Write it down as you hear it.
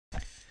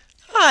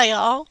Hi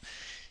all.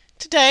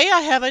 Today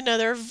I have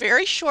another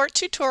very short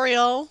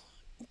tutorial,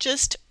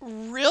 just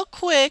real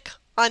quick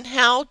on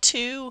how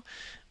to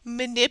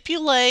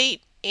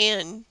manipulate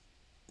and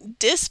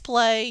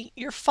display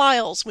your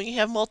files when you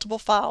have multiple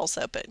files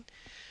open.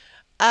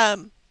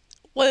 Um,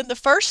 One of the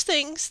first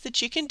things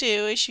that you can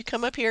do is you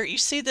come up here, you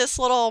see this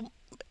little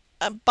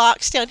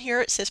box down here,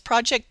 it says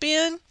Project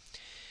Bin.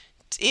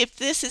 If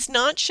this is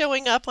not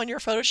showing up on your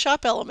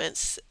Photoshop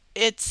Elements,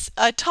 it's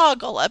a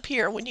toggle up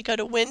here when you go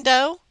to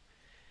Window,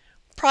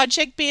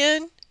 Project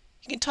Bin.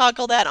 You can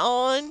toggle that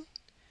on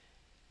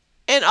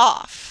and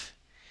off.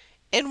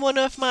 And one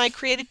of my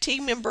creative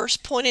team members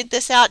pointed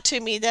this out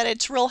to me, that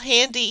it's real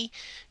handy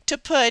to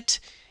put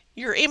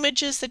your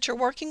images that you're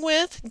working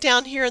with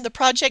down here in the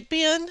project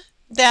bin.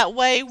 That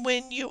way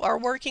when you are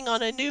working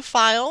on a new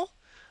file,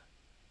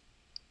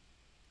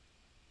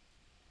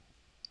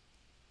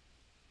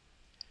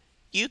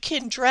 you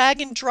can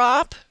drag and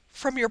drop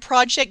from your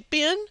project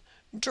bin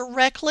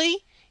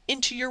directly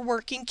into your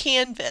working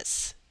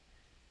canvas.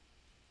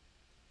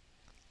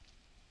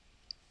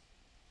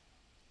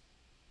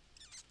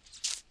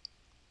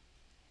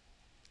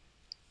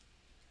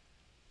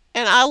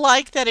 And I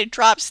like that it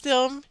drops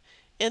them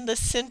in the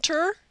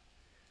center,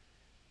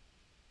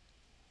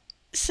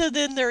 so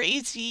then they're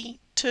easy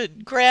to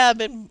grab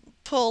and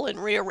pull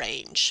and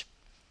rearrange.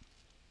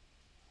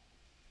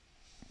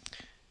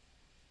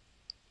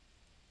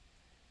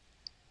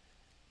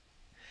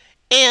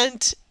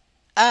 And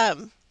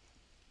um,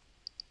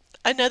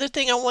 another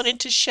thing I wanted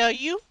to show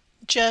you,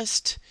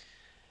 just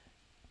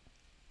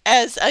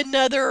as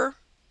another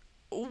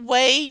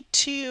way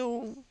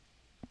to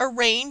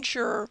arrange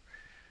your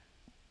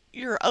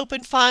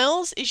open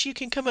files, is you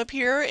can come up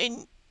here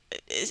and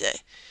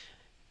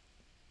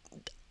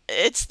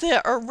it's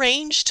the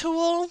arrange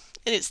tool,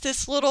 and it's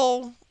this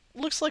little,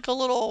 looks like a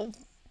little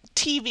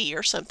TV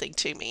or something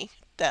to me,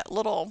 that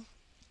little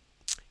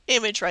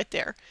image right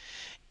there.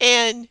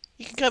 And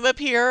you can come up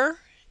here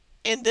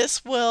and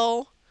this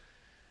will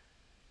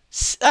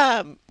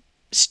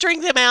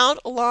string them out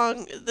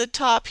along the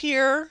top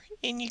here,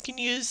 and you can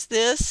use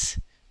this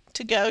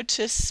to go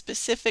to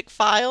specific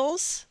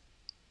files,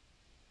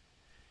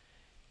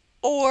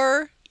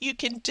 or you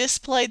can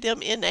display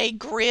them in a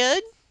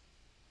grid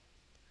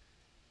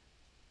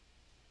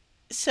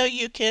so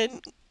you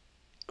can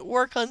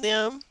work on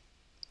them,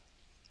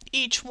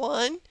 each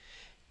one.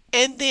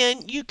 And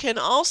then you can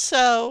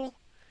also,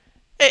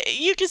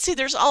 you can see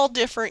there's all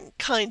different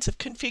kinds of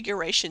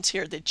configurations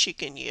here that you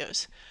can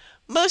use.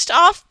 Most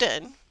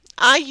often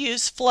I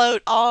use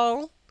float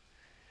all.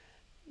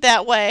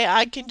 That way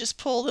I can just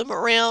pull them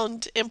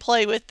around and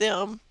play with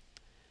them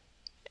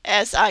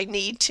as I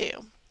need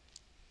to.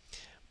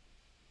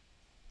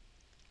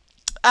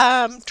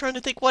 I'm trying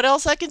to think what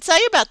else I can say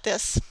about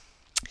this.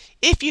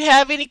 If you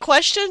have any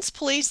questions,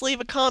 please leave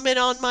a comment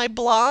on my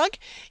blog,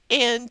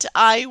 and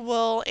I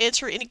will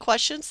answer any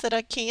questions that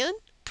I can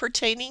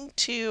pertaining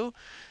to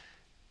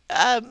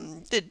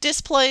the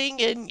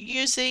displaying and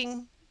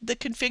using the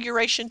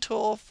configuration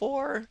tool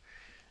for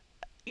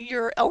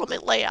your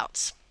element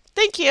layouts.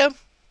 Thank you.